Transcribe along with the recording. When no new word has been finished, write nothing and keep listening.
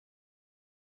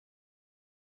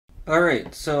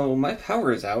Alright, so my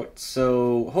power is out,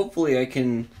 so hopefully I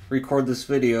can record this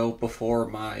video before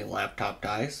my laptop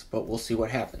dies, but we'll see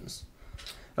what happens.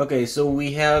 Okay, so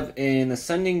we have an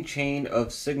ascending chain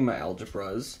of sigma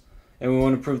algebras, and we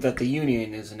want to prove that the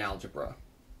union is an algebra.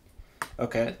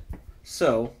 Okay,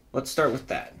 so let's start with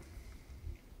that.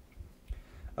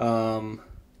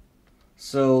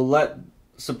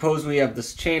 Suppose we have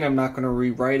this chain. I'm not going to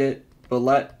rewrite it, but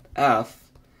let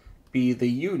F be the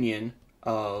union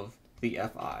of the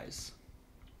Fi's.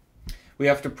 We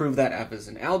have to prove that F is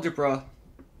an algebra.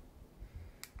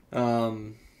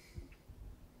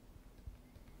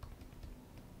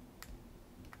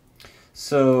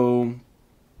 So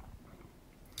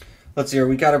let's see here.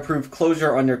 We got to prove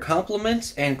closure under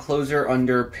complements and closure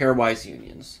under pairwise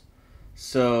unions.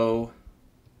 So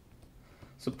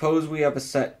suppose we have a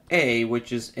set A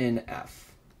which is in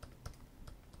F.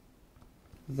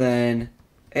 Then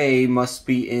A must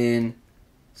be in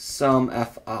some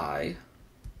Fi.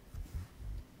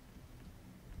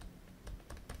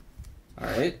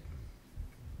 Alright.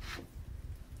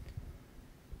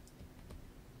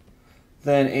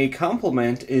 Then a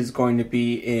complement is going to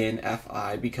be in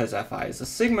Fi because Fi is a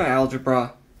sigma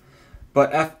algebra,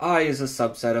 but Fi is a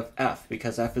subset of F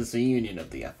because F is the union of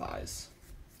the Fi's.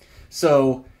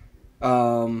 So,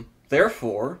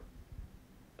 therefore,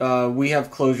 we have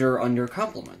closure under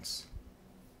complements.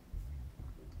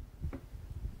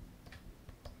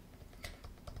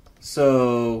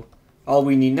 So, all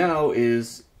we need now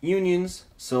is unions,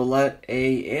 so let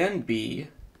A and B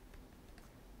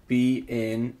be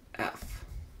in F.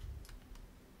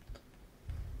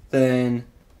 Then,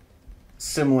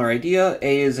 similar idea,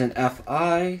 A is in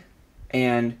Fi,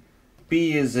 and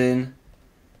B is in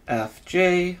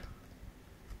Fj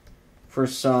for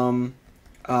some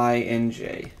I and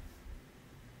j.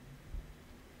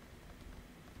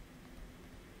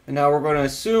 And now we're going to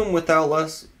assume without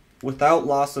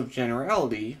loss of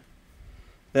generality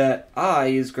that I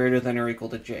is greater than or equal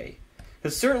to j.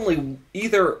 Because certainly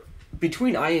either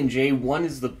between I and j, one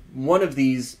of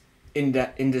these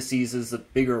indices is the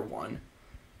bigger one.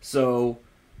 So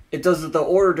the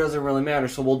order doesn't really matter,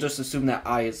 so we'll just assume that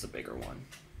I is the bigger one.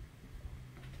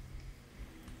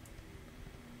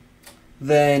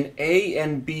 Then A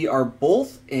and B are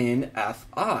both in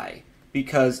Fi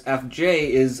because Fj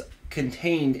is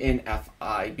contained in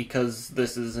Fi because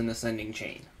this is an ascending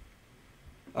chain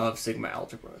of sigma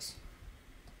algebras.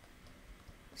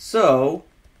 So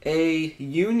A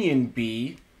union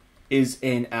B is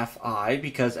in Fi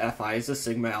because Fi is a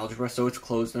sigma algebra, so it's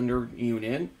closed under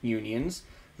unions.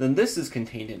 Then this is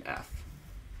contained in F.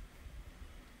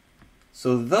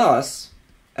 So thus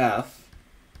F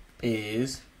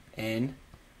is an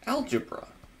algebra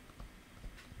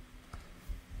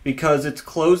because it's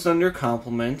closed under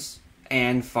complements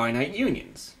and finite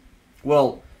unions.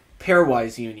 Well,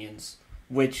 pairwise unions,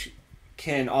 which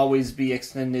can always be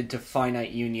extended to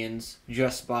finite unions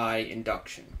just by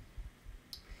induction.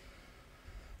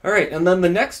 Alright, and then the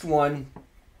next one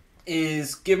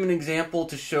is give an example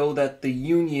to show that the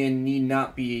union need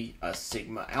not be a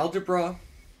sigma algebra.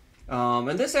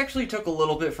 And this actually took a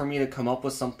little bit for me to come up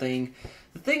with something.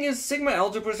 The thing is, sigma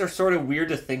algebras are sort of weird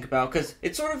to think about because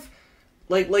it's sort of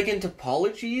like in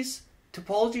topologies.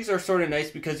 Topologies are sort of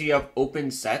nice because you have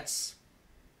open sets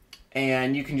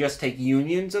and you can just take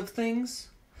unions of things.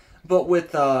 But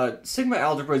with sigma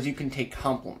algebras, you can take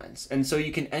complements. And so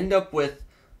you can end up with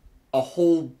a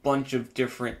whole bunch of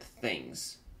different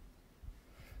things.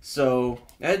 So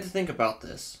I had to think about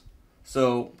this.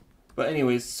 But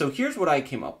anyways, so here's what I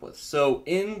came up with. So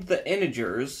in the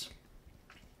integers,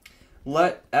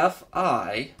 let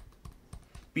Fi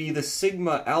be the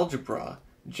sigma algebra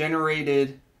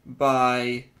generated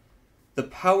by the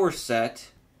power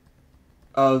set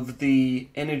of the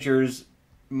integers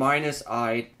minus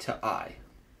I to I.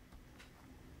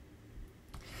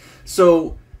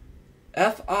 So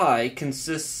Fi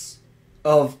consists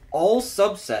of all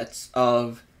subsets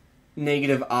of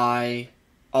negative I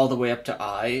all the way up to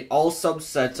I, all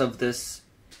subsets of this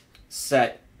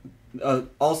set,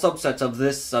 all subsets of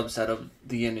this subset of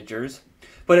the integers,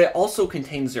 but it also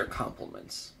contains their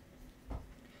complements.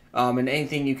 And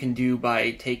anything you can do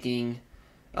by taking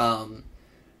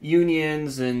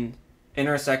unions and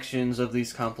intersections of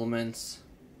these complements.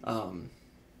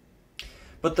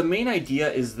 But the main idea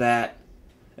is that,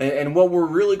 and what we're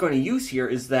really going to use here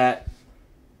is that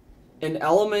an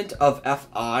element of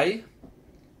Fi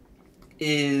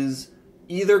is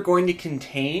either going to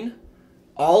contain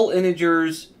all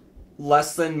integers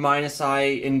less than minus I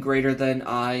and greater than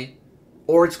I,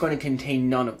 or it's going to contain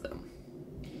none of them.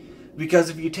 Because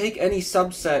if you take any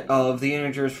subset of the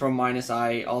integers from minus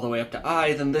I all the way up to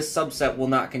I, then this subset will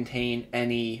not contain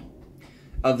any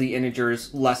of the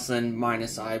integers less than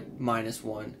minus I minus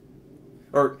 1.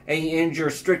 Or any integer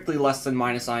strictly less than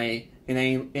minus I and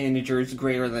any integers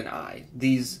greater than I.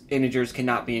 These integers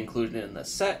cannot be included in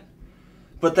this set.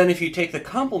 But then if you take the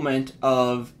complement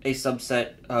of a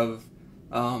subset of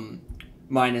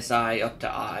minus I up to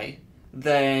I,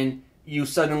 then you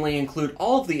suddenly include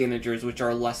all of the integers which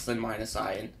are less than minus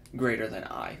I and greater than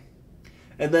I.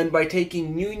 And then by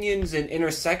taking unions and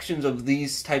intersections of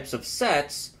these types of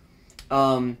sets,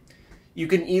 you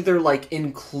can either like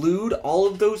include all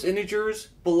of those integers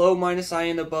below minus I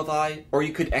and above I, or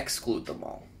you could exclude them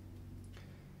all.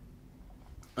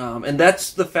 And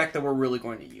that's the fact that we're really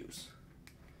going to use.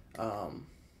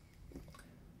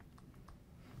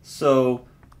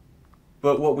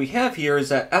 But what we have here is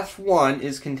that F1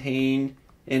 is contained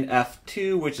in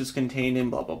F2, which is contained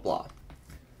in blah, blah, blah.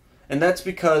 And that's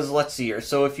because, let's see here,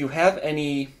 so if you have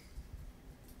any,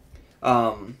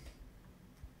 and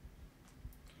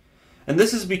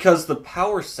this is because the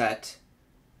power set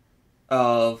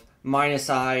of minus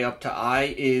I up to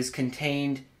I is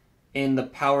contained in the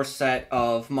power set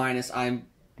of minus I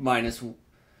minus,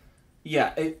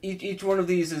 yeah, each one of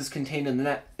these is contained in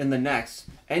the next.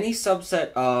 Any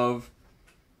subset of,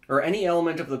 or any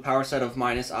element of the power set of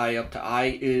minus I up to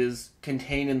I is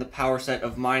contained in the power set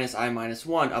of minus I minus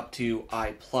 1 up to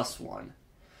I plus 1.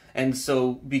 And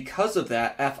so because of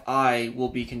that, Fi will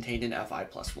be contained in Fi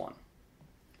plus 1.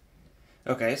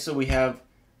 Okay, so we have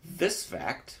this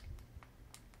fact.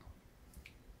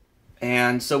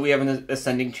 And so we have an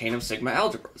ascending chain of sigma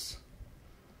algebras.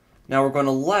 Now we're going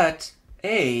to let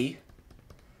A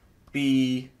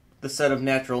be the set of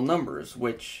natural numbers,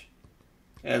 which,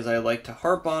 as I like to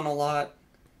harp on a lot,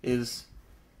 is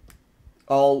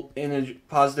all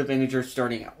positive integers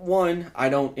starting at 1. I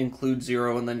don't include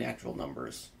 0 in the natural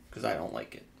numbers because I don't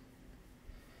like it.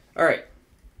 Alright,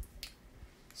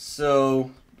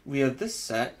 so we have this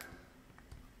set.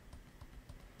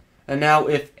 And now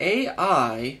if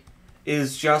AI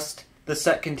is just the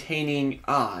set containing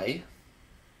I,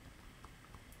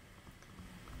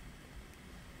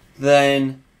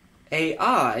 then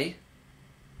AI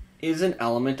is an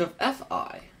element of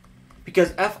Fi,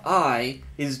 because Fi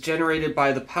is generated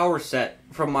by the power set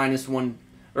from minus 1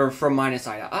 or from minus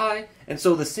I to I, and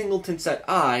so the singleton set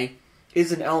I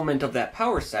is an element of that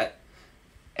power set,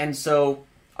 and so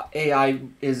AI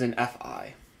is an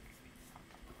Fi.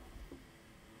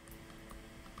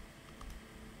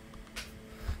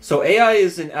 So AI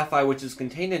is an Fi, which is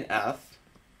contained in F.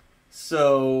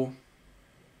 So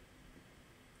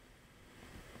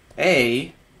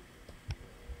A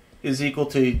is equal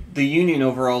to the union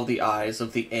over all the i's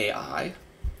of the AI,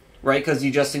 right? Because you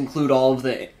just include all of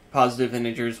the positive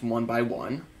integers one by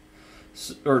one,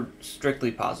 or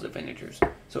strictly positive integers.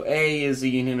 So A is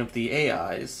the union of the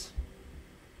AI's.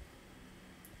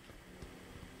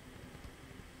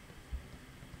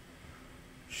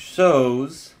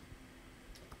 Shows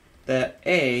that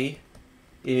A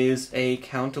is a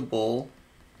countable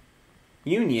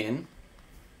union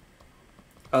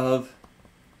of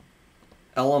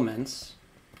elements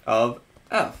of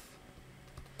F.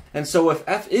 And so if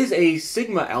F is a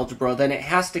sigma algebra, then it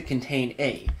has to contain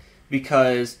A,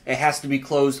 because it has to be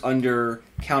closed under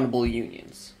countable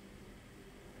unions.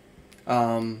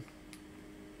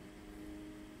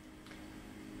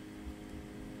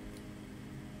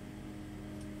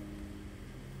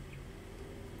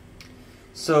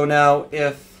 So now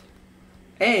if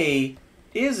A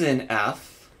is in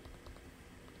F,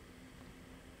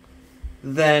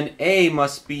 then A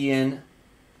must be in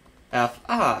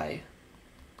Fi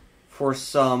for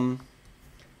some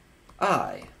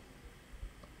I.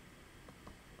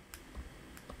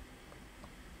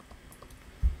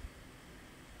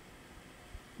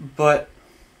 But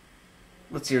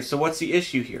let's see here. So what's the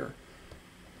issue here?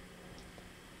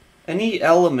 Any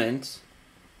element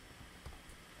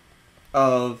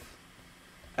of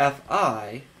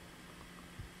Fi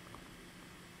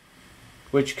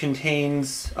which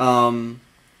contains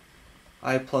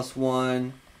I plus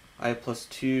 1, I plus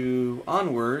 2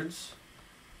 onwards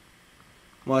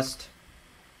must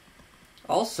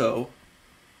also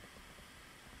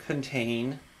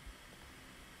contain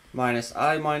minus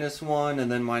I minus 1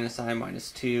 and then minus I minus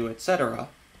 2, etc.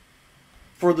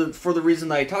 For the reason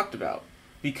that I talked about,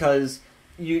 because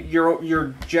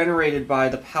you're generated by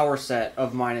the power set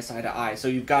of minus I to I, so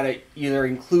you've got to either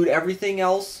include everything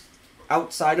else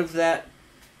outside of that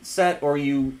set, or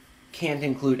you can't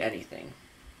include anything.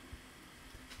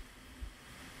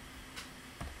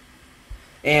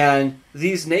 And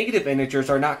these negative integers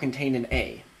are not contained in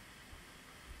A.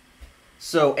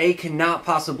 So A cannot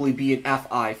possibly be an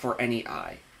Fi for any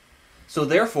I. So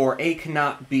therefore, A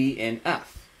cannot be in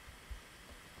F.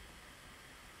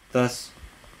 Thus,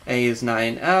 A is not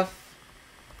in F,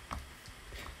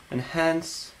 and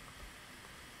hence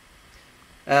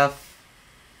F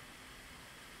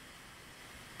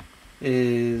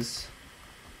is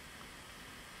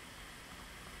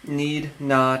need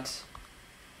not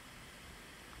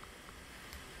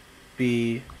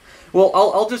be. Well,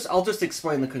 I'll just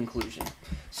explain the conclusion.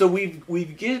 So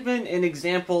we've given an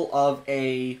example of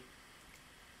a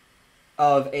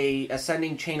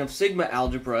ascending chain of sigma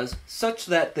algebras such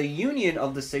that the union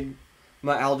of the sigma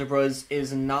algebras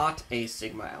is not a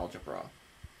sigma algebra.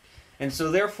 And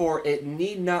so therefore it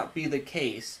need not be the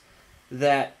case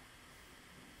that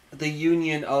the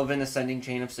union of an ascending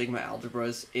chain of sigma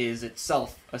algebras is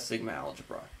itself a sigma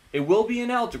algebra. It will be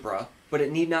an algebra, but it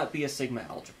need not be a sigma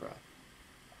algebra.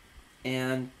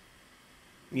 And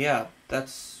yeah,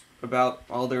 that's about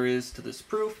all there is to this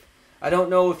proof. I don't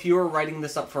know if you were writing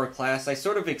this up for a class. I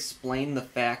sort of explained the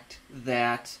fact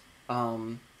that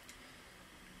an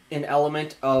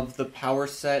element of the power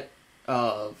set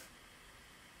of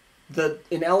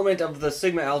an element of the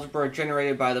sigma algebra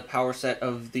generated by the power set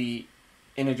of the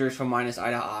integers from minus I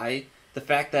to I, the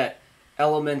fact that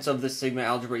elements of the sigma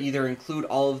algebra either include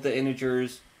all of the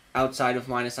integers outside of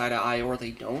minus I to I or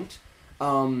they don't,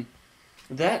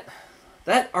 that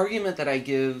argument that I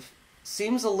give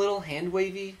seems a little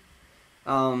hand-wavy.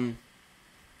 I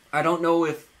don't know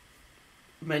if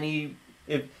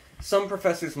some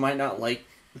professors might not like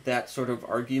that sort of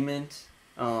argument.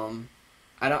 I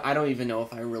don't even know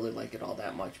if I really like it all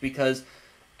that much, because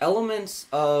elements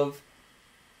of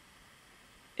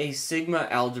a sigma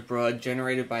algebra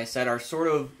generated by a set are sort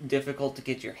of difficult to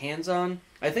get your hands on.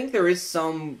 I think there is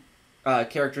some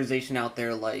characterization out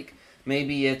there, like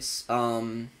maybe it's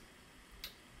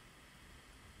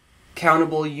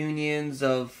countable unions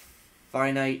of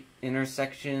finite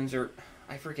intersections, or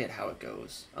I forget how it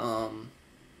goes.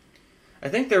 I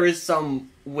think there is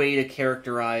some way to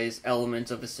characterize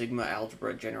elements of a sigma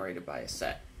algebra generated by a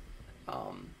set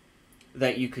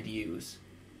that you could use,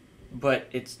 but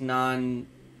it's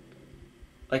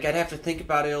like I'd have to think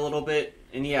about it a little bit.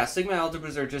 And yeah, sigma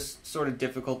algebras are just sort of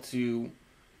difficult to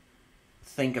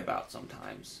think about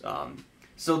sometimes.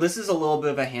 So this is a little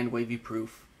bit of a hand-wavy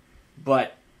proof,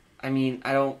 but I mean,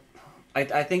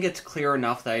 I think it's clear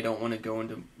enough that I don't want to go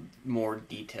into more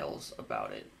details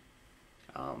about it.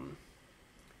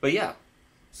 But yeah,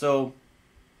 so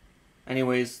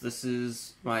anyways, this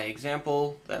is my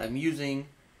example that I'm using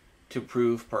to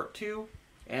prove part 2,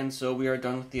 and so we are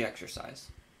done with the exercise.